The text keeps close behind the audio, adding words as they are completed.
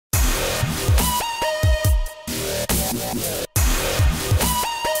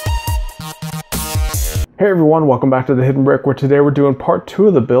Hey everyone, welcome back to The Hidden Brick, where today we're doing part 2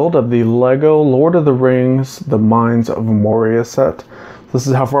 of the build of the LEGO Lord of the Rings, the Mines of Moria set. This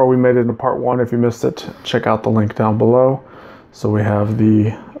is how far we made it into part 1. If you missed it, check out the link down below. So we have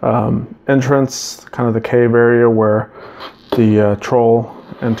the entrance, kind of the cave area where the troll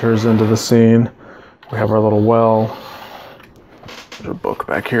enters into the scene. We have our little well. There's a book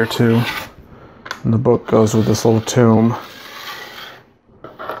back here too. And the book goes with this little tomb.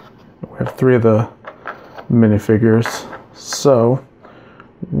 We have 3 of the minifigures. So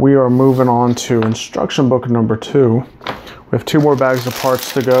we are moving on to instruction book number 2. We have 2 more bags of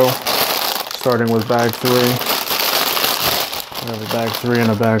parts to go, starting with bag 3. We have a bag 3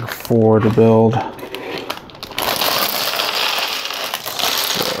 and a bag 4 to build.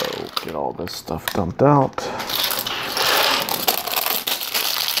 So get all this stuff dumped out.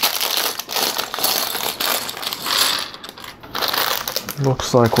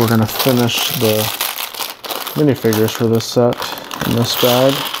 Looks like we're gonna finish the minifigures for this set in this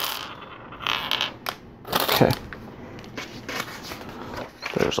bag. Okay.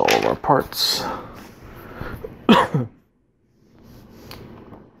 There's all of our parts.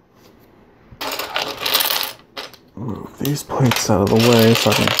 Move these plates out of the way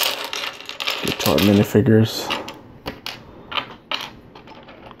so I can get to our minifigures.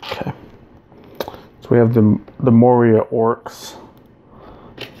 Okay. So we have the Moria orcs.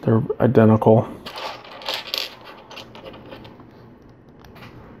 They're identical.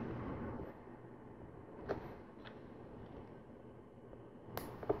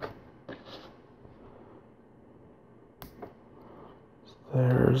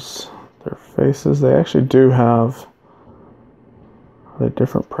 There's their faces. They actually do have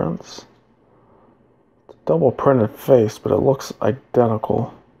different prints. It's a double printed face, but it looks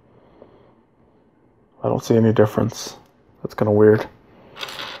identical. I don't see any difference. That's kind of weird.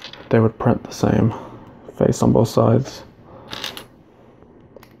 They would print the same face on both sides.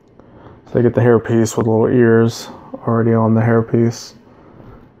 So they get the hairpiece with little ears already on the hairpiece.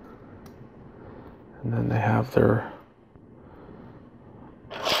 And then they have their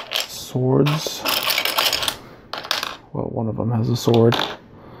swords. Well, one of them has a sword. So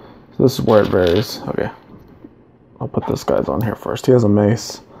this is where it varies. Okay. I'll put this guy's on here first. He has a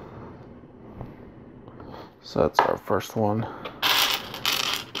mace. So that's our first one.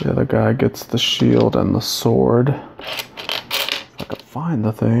 The other guy gets the shield and the sword. If I could find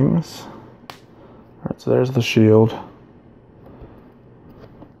the things. Alright, so there's the shield.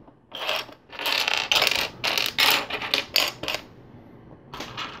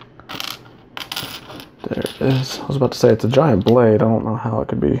 There it is. I was about to say it's a giant blade. I don't know how it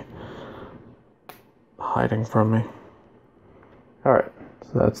could be hiding from me. Alright,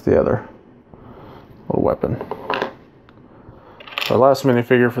 so that's the other little weapon. Our last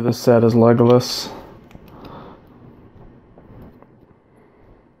minifigure for this set is Legolas.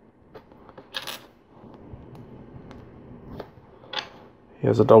 He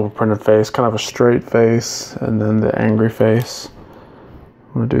has a double printed face, kind of a straight face, and then the angry face.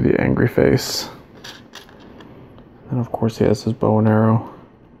 I'm going to do the angry face. And of course he has his bow and arrow.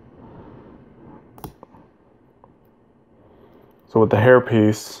 So with the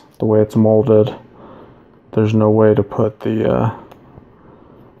hairpiece, the way it's molded, there's no way to put the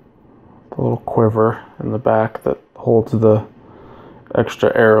little quiver in the back that holds the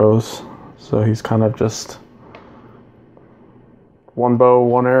extra arrows. So he's kind of just one bow,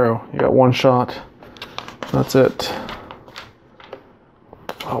 one arrow. You got one shot. That's it.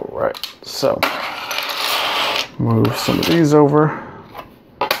 Alright, so move some of these over.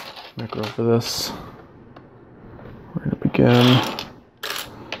 Make room for this. We're going to begin,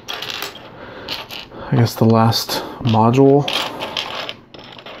 I guess, the last module.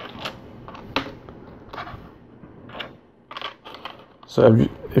 So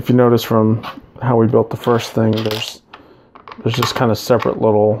if you notice from how we built the first thing, there's just kind of separate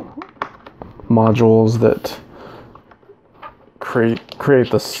little modules that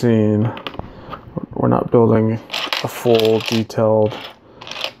create the scene. We're not building a full, detailed,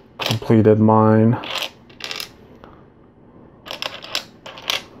 completed mine.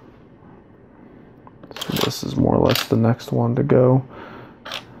 So this is more or less the next one to go.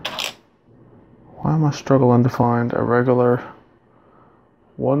 Why am I struggling to find a regular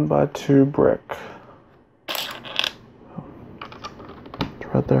 1x2 brick? It's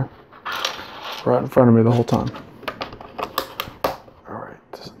right there. Right in front of me the whole time.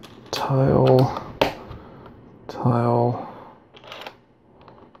 Alright. Tile.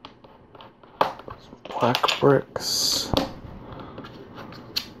 Black bricks.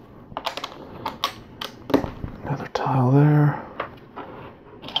 Another tile there.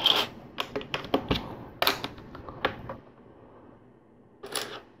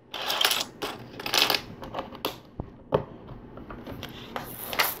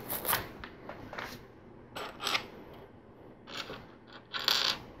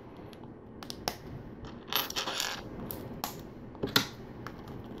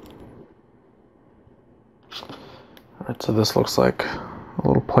 So this looks like a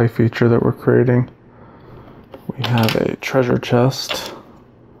little play feature that we're creating. We have a treasure chest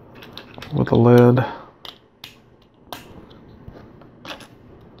with a lid.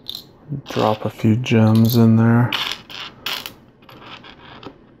 Drop a few gems in there.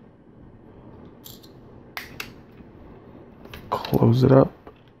 Close it up.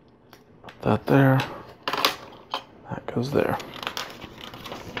 Put that there. That goes there.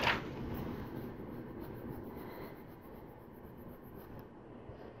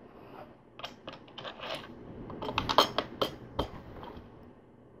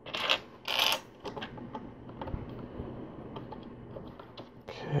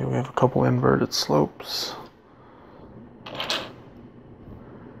 Okay, we have a couple inverted slopes.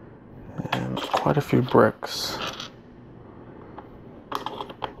 And quite a few bricks.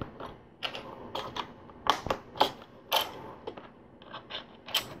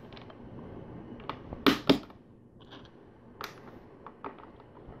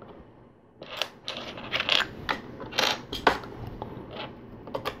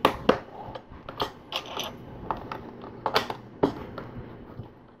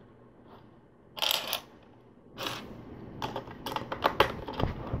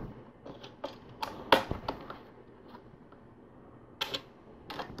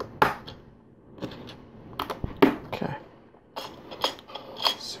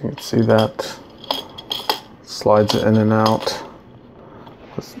 You can see that slides in and out.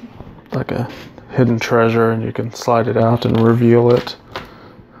 It's like a hidden treasure, and you can slide it out and reveal it.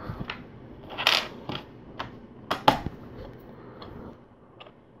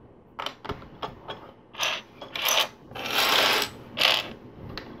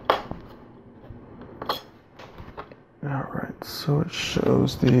 Alright, so it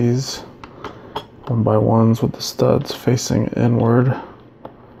shows these 1x1s with the studs facing inward.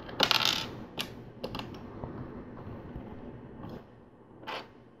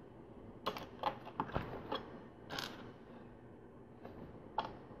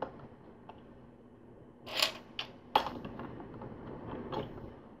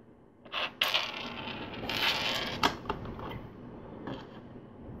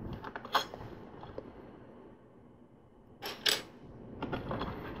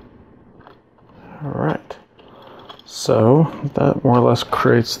 Alright, so that more or less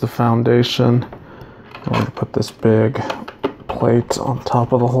creates the foundation. I'm going to put this big plate on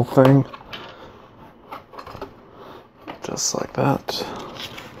top of the whole thing. Just like that.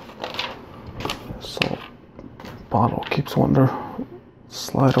 This little bottle keeps wanting to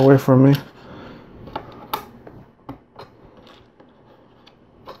slide away from me.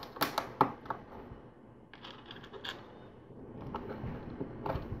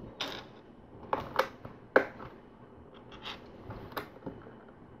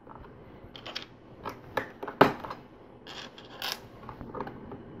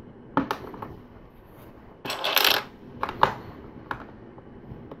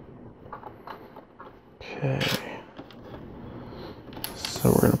 Okay, so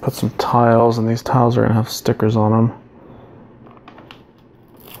we're going to put some tiles, and these tiles are going to have stickers on them.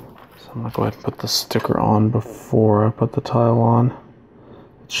 So I'm going to go ahead and put the sticker on before I put the tile on.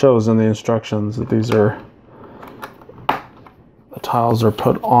 It shows in the instructions that these are, the tiles are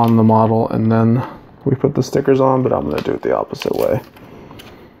put on the model and then we put the stickers on, but I'm going to do it the opposite way.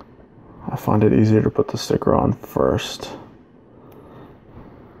 I find it easier to put the sticker on first.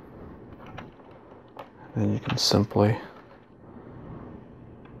 Then you can simply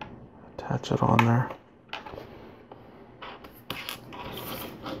attach it on there.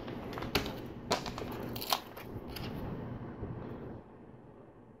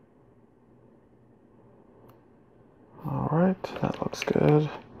 All right, that looks good.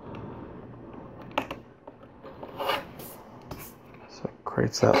 So it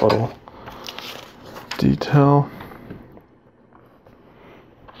creates that little detail.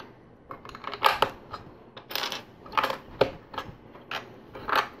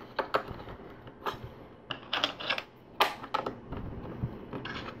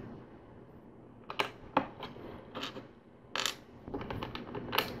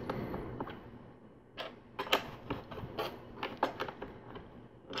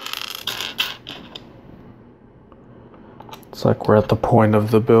 It's like we're at the point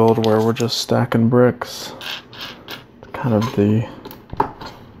of the build where we're just stacking bricks. It's kind of the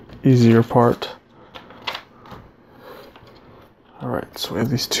easier part. Alright, so we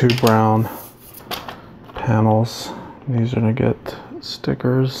have these two brown panels. These are going to get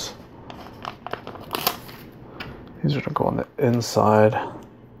stickers. These are going to go on the inside.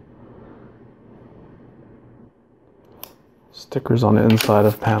 Stickers on the inside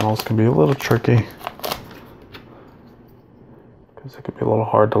of panels can be a little tricky. because it could be a little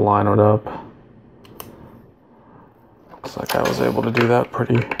hard to line it up. Looks like I was able to do that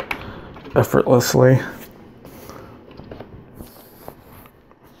pretty effortlessly.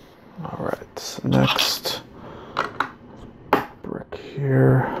 All right, so next brick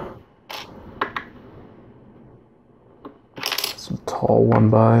here. Some tall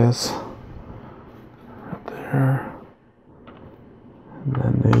 1x right there. And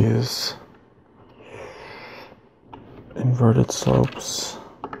then these inverted slopes.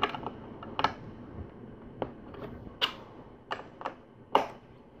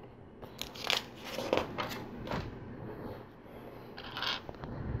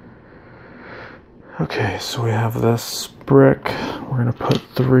 Okay, so we have this brick. We're going to put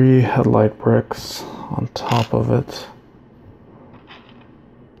 3 headlight bricks on top of it.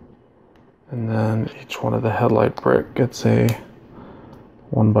 And then each one of the headlight brick gets a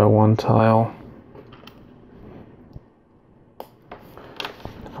 1x1 tile.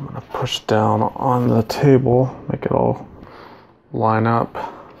 I'm going to push down on the table, make it all line up.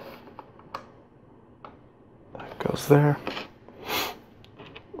 That goes there.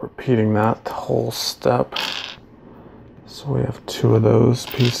 Repeating that whole step. So we have 2 of those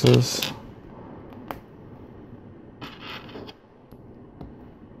pieces.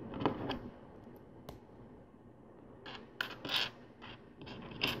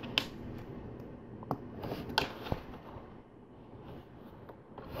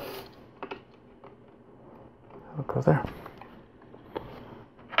 That'll go there.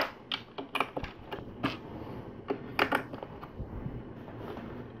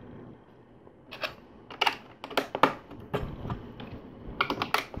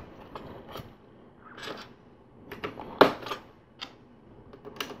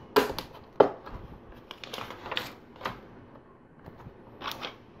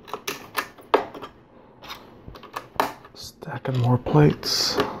 Stacking more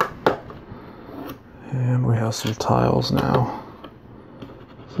plates. And we have some tiles now.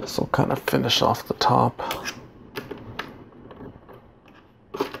 So this will kind of finish off the top.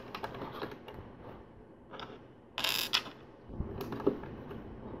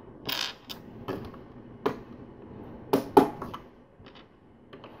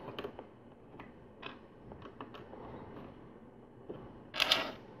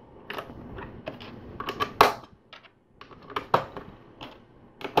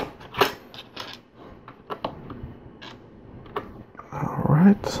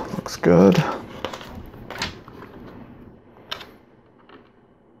 Alright, looks good.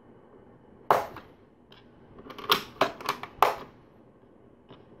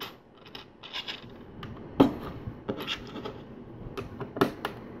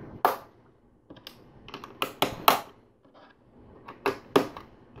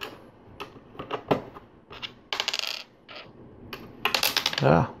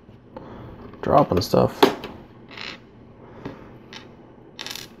 Yeah, dropping stuff.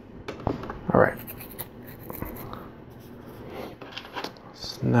 Alright.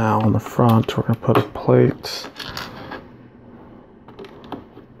 So now on the front, we're going to put a plate,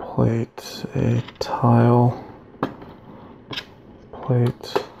 a tile,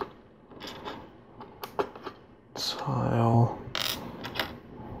 plate, tile,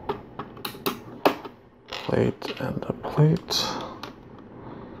 plate, and a plate.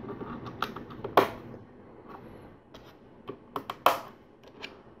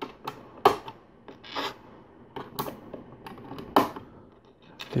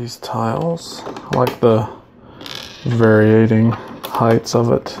 These tiles, I like the varying heights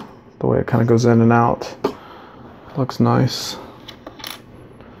of it, the way it kind of goes in and out. Looks nice.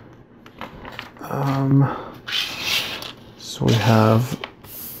 So we have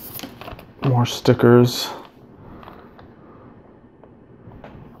more stickers.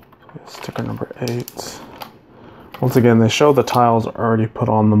 Sticker number 8. Once again, they show the tiles already put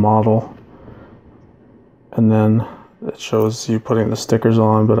on the model, and then it shows you putting the stickers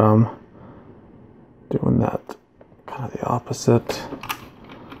on, but I'm doing that kind of the opposite.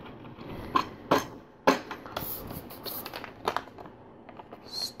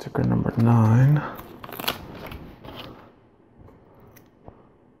 Sticker number 9.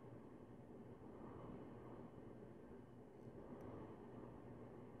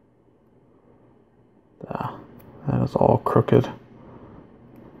 That is all crooked.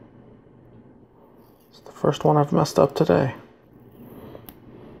 It's the first one I've messed up today.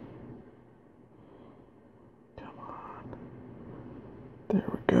 Come on. There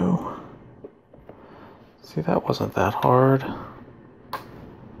we go. See, that wasn't that hard.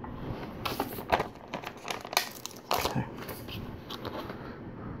 Okay.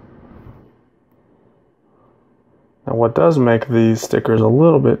 Now what does make these stickers a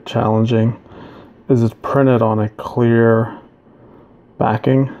little bit challenging is it's printed on a clear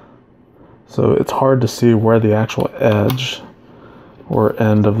backing, so it's hard to see where the actual edge or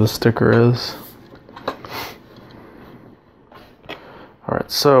end of the sticker is.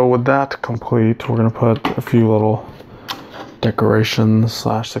 Alright, so with that complete, we're going to put a few little decorations /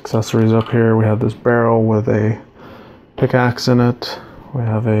 accessories up here. We have this barrel with a pickaxe in it. We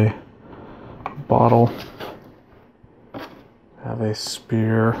have a bottle. We have a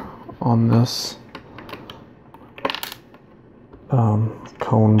spear on this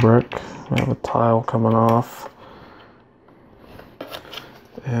cone brick. We have a tile coming off.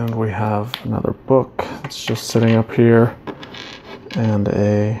 And we have another book that's just sitting up here. And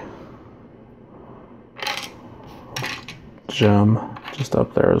a gem just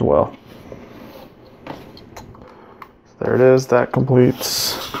up there as well. So there it is. That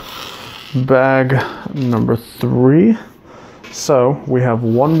completes bag number 3. So we have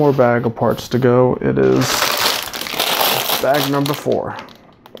one more bag of parts to go. It is bag number 4.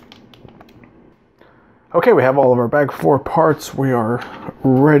 Okay, we have all of our bag 4 parts. We are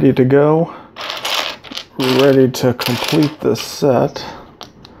ready to go. Ready to complete this set.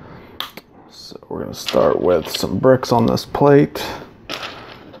 So we're going to start with some bricks on this plate.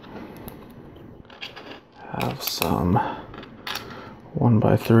 Have some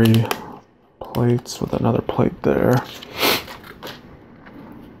 1x3 plates with another plate there.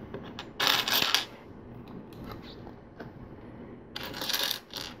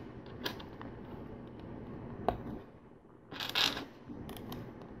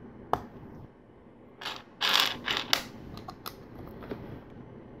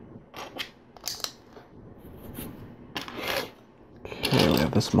 Okay, we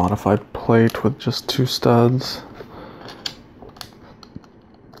have this modified plate with just 2 studs.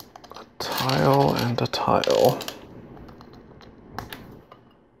 A tile and a tile.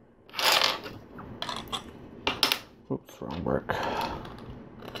 Oops, wrong brick.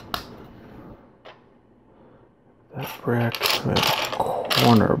 That brick, we have a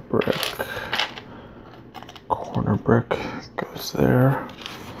corner brick. Corner brick goes there.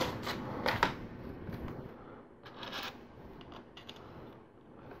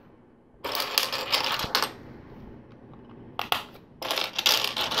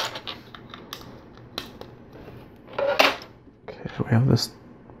 We have this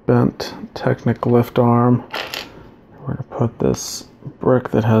bent Technic lift arm. We're going to put this brick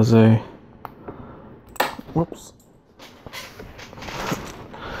that has a, whoops,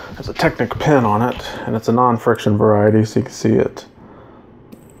 has a Technic pin on it, and it's a non-friction variety, so you can see it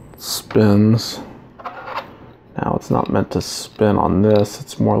spins. Now it's not meant to spin on this,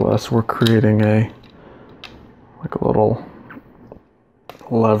 it's more or less we're creating a, like a little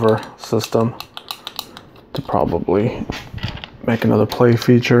lever system to probably make another play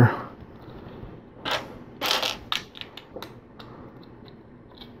feature.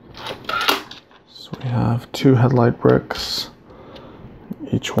 So we have 2 headlight bricks.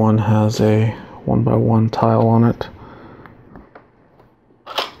 Each one has a 1x1 tile on it.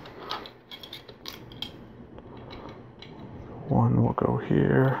 One will go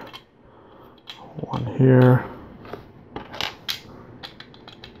here, one here.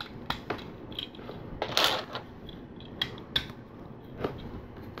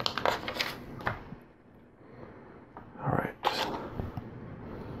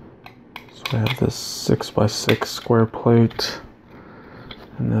 I have this 6x6 square plate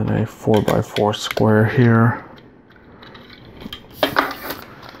and then a 4x4 square here.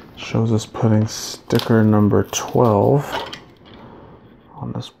 Shows us putting sticker number 12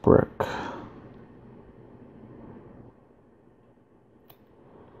 on this brick.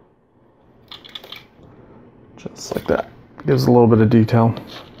 Just like that. Gives a little bit of detail.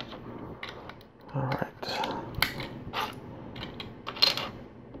 All right.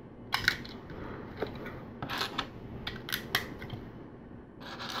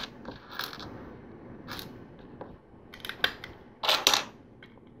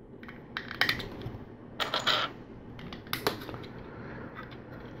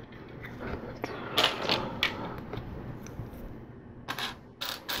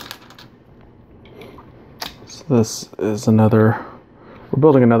 This is another, we're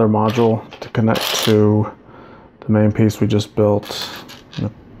building another module to connect to the main piece we just built in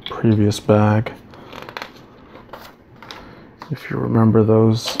the previous bag. If you remember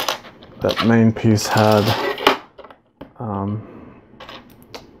those, that main piece had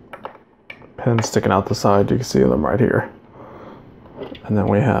pins sticking out the side. You can see them right here. And then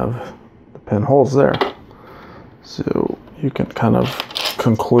we have the pin holes there. So you can kind of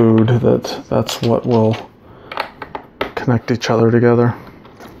conclude that that's what will connect each other together.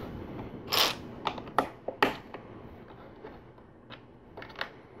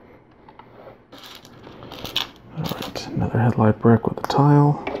 Alright, another headlight brick with a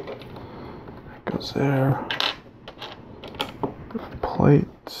tile. That goes there.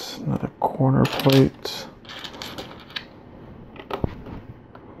 Plate, another corner plate.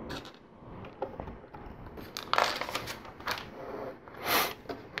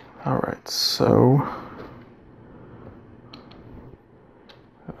 Alright, so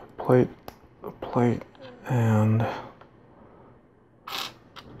a plate, and the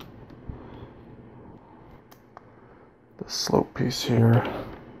slope piece here.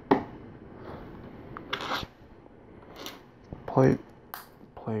 Plate,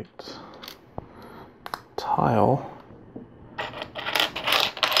 tile,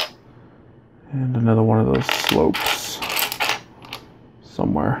 and another one of those slopes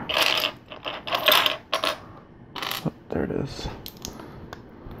somewhere. Oh, there it is.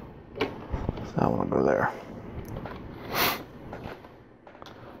 So that one will go there.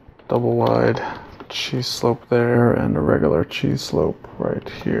 Double wide cheese slope there, and a regular cheese slope right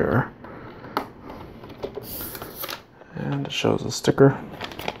here. And it shows a sticker.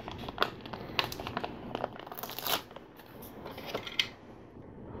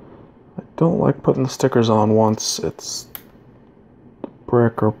 I don't like putting the stickers on once it's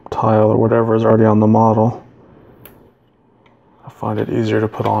brick or tile or whatever is already on the model. I find it easier to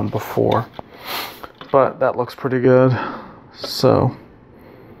put on before. But that looks pretty good. So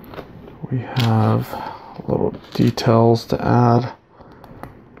we have little details to add.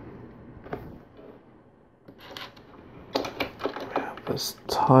 We have this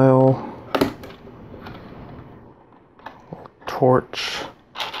tile, little torch,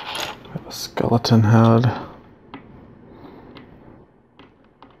 we have a skeleton head,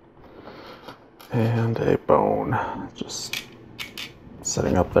 and a bone just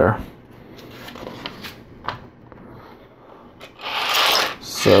sitting up there.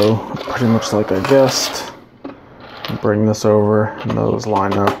 So pretty much like I guessed, bring this over and those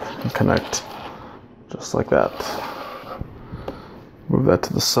line up and connect just like that. Move that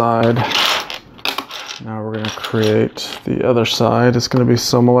to the side. Now we're going to create the other side. It's going to be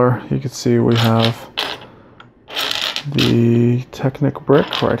similar. You can see we have the Technic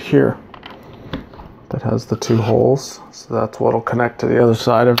brick right here that has the two holes. So that's what will connect to the other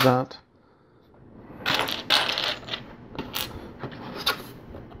side of that.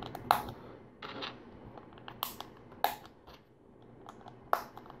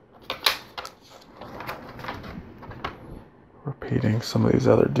 Repeating some of these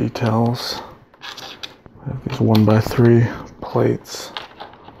other details. We have these 1x3 plates.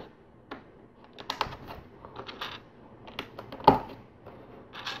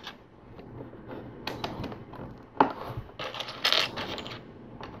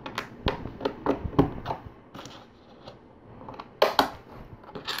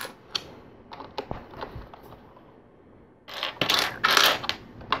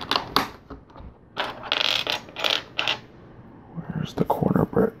 Where's the corner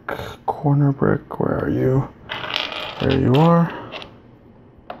brick? Corner brick, where are you? There you are.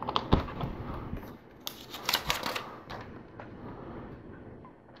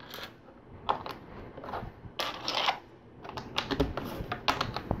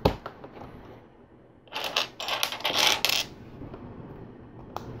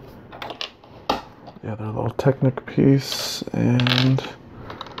 The other little Technic piece, and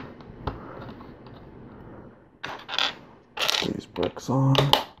these bricks on.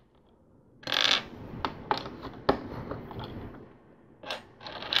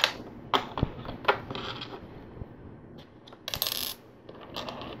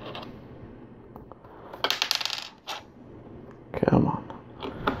 Come on.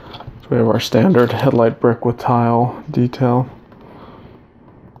 So we have our standard headlight brick with tile detail.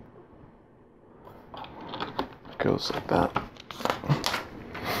 Goes like that.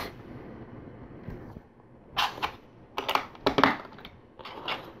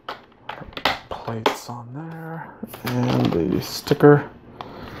 Plates on there, and the sticker.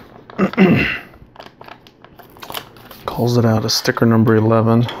 Calls it out as sticker number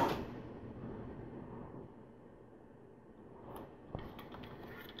 11.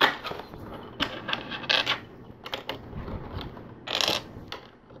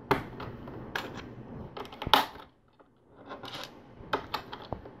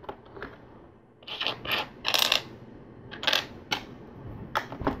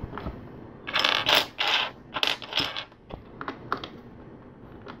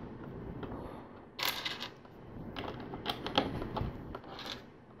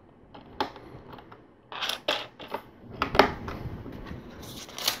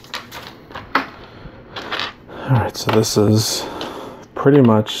 Alright, so this is pretty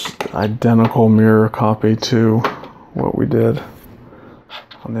much identical mirror copy to what we did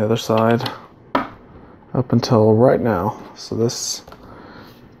on the other side up until right now. So this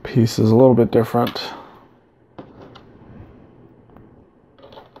piece is a little bit different.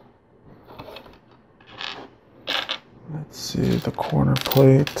 Let's see the corner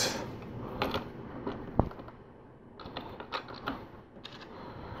plate.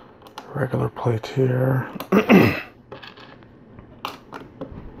 Regular plate here.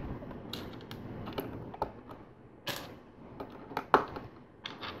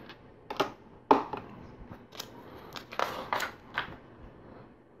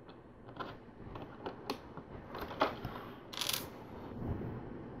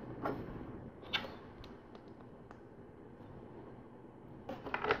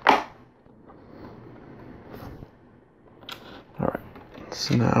 Alright,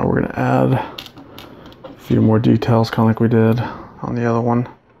 so now we're going to add a few more details, kind of like we did on the other one.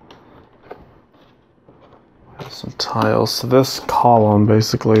 Some tiles. So this column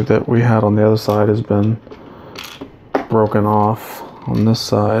basically that we had on the other side has been broken off on this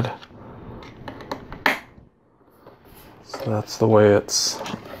side. So that's the way it's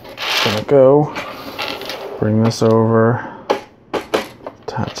going to go. Bring this over,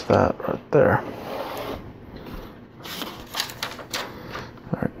 attach that right there.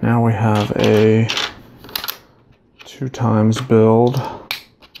 Alright, now we have a 2x build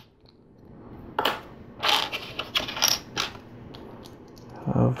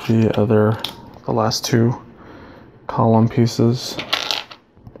of the last two column pieces.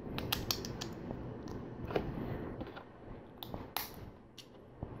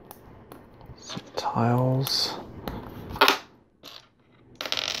 Some tiles.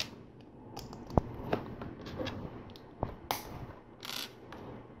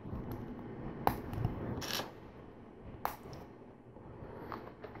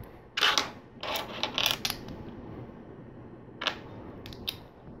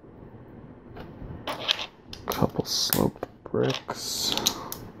 Couple sloped bricks.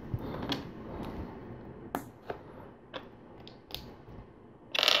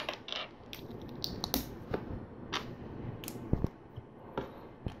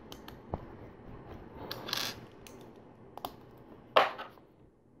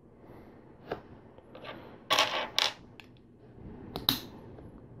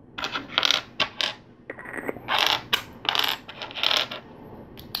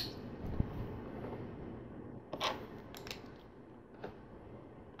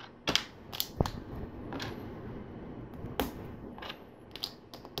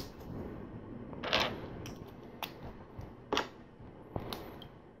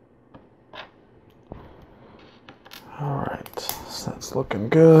 Alright, so that's looking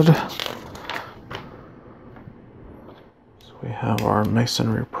good. So we have our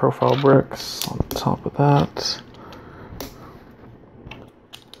masonry profile bricks on top of that.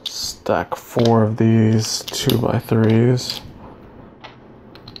 Stack 4 of these 2x3s.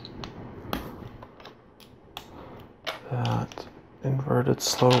 That inverted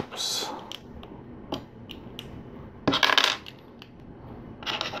slopes.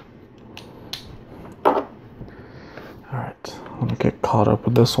 Alright, let me get caught up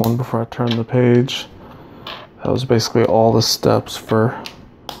with this one before I turn the page. That was basically all the steps for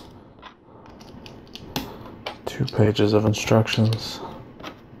 2 pages of instructions.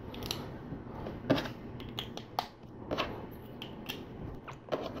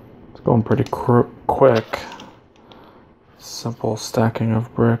 It's going pretty quick. Simple stacking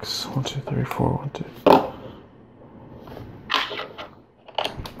of bricks. 1, 2, 3, 4, 1, 2.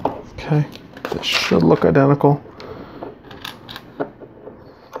 Okay, this should look identical.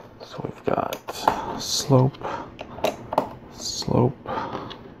 So we've got slope, slope,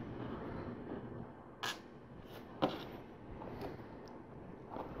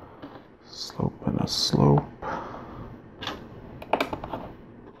 slope, and a slope.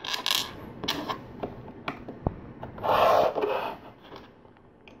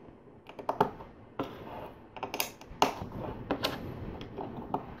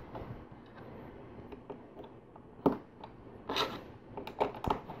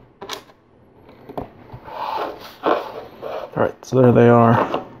 Alright, so there they are.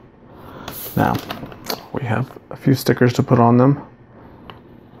 Now, we have a few stickers to put on them.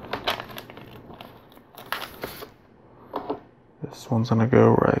 This one's gonna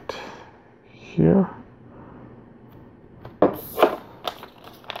go right here.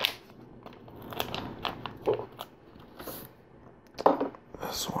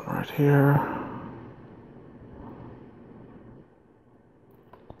 This one right here.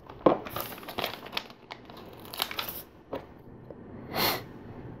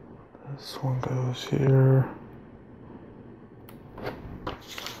 This one goes here.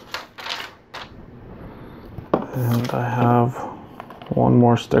 And I have one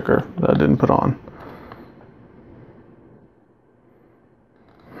more sticker that I didn't put on.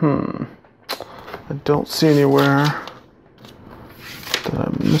 I don't see anywhere that I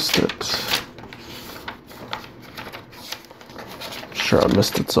missed it. I'm sure I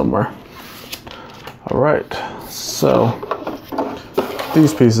missed it somewhere. All right, so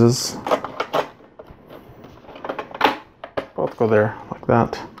these pieces both go there like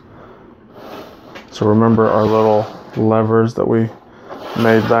that. So remember our little levers that we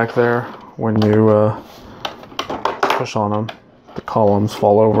made back there? When you push on them, the columns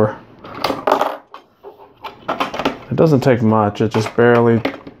fall over. It doesn't take much, it just barely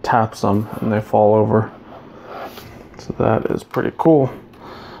taps them and they fall over. So that is pretty cool.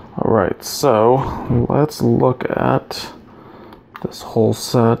 All right, so let's look at this whole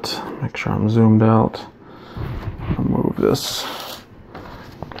set. Make sure I'm zoomed out. I'll move this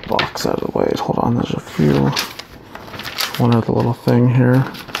box out of the way. Hold on, there's a few. One other little thing here.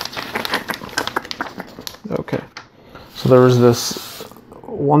 Okay, so there was this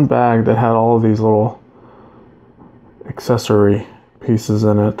one bag that had all of these little accessory pieces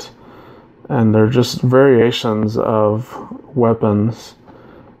in it, and they're just variations of weapons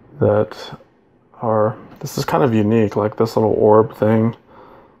that are, this is kind of unique, like this little orb thing.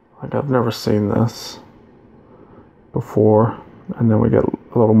 Like I've never seen this before. And then we get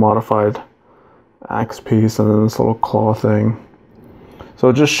a little modified axe piece and then this little claw thing. So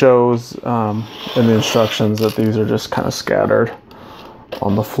it just shows in the instructions that these are just kind of scattered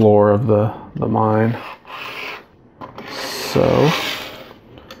on the floor of the mine. So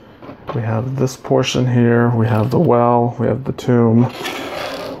we have this portion here, we have the well, we have the tomb,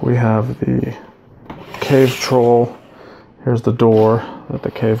 we have the cave troll. Here's the door that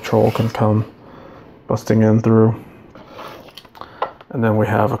the cave troll can come busting in through. And then we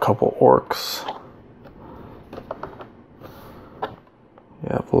have a couple orcs. You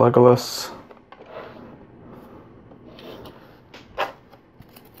have Legolas.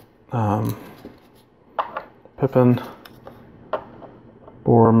 Pippin.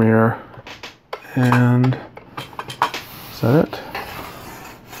 Boromir. And is that it?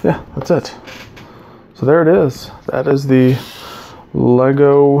 Yeah, that's it. So there it is. That is the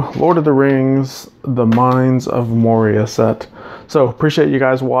Lego Lord of the Rings, the Mines of Moria set. So appreciate you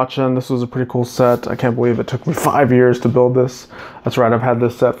guys watching. This was a pretty cool set. I can't believe it took me 5 years to build this. That's right, I've had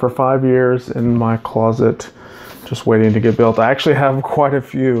this set for 5 years in my closet, just waiting to get built. I actually have quite a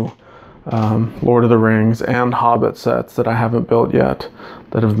few Lord of the Rings and Hobbit sets that I haven't built yet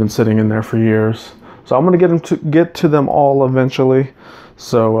that have been sitting in there for years. So I'm gonna get to them all eventually.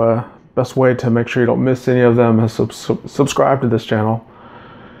 So best way to make sure you don't miss any of them is subscribe to this channel.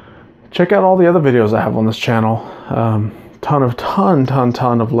 Check out all the other videos I have on this channel. Ton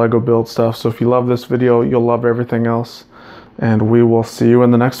of Lego build stuff. So if you love this video, you'll love everything else. And we will see you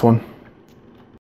in the next one.